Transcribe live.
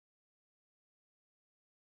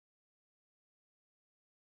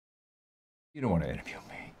You don't want to interview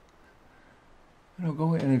me.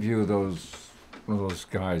 Go interview one of those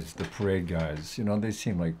guys, the parade guys. They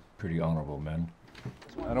seem like pretty honorable men.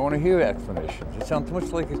 I don't want to hear explanations. They sound too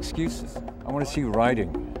much like excuses. I want to see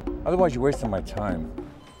writing. Otherwise, you're wasting my time.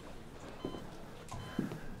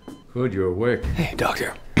 Good, you're awake. Hey,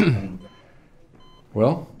 doctor.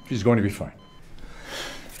 Well, she's going to be fine.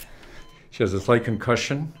 She has a slight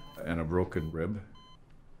concussion and a broken rib.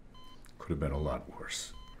 Could have been a lot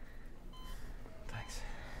worse. Thanks.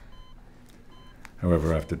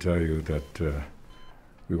 However, I have to tell you that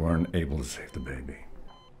we weren't able to save the baby.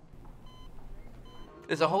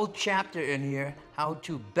 There's a whole chapter in here, how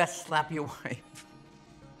to best slap your wife.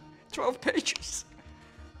 12 pages.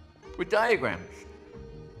 With diagrams.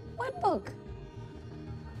 What book?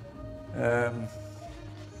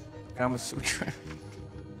 Kama Sutra.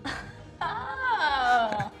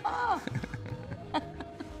 Oh.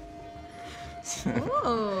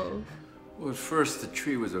 Ooh. Well, at first, the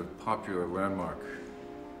tree was a popular landmark.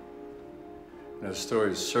 And as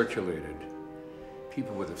stories circulated,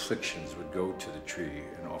 people with afflictions would go to the tree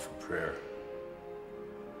and offer prayer,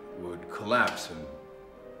 would collapse and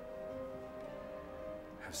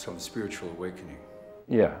have some spiritual awakening.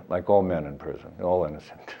 Yeah, like all men in prison, all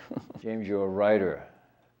innocent. James, you're a writer.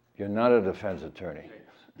 You're not a defense attorney.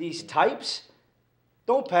 These types?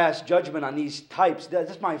 Don't pass judgment on these types.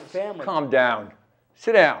 That's my family. Calm down.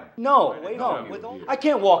 Sit down. No, wait, I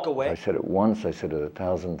can't walk away. I said it once, I said it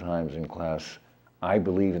 1,000 times in class. I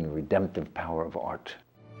believe in the redemptive power of art.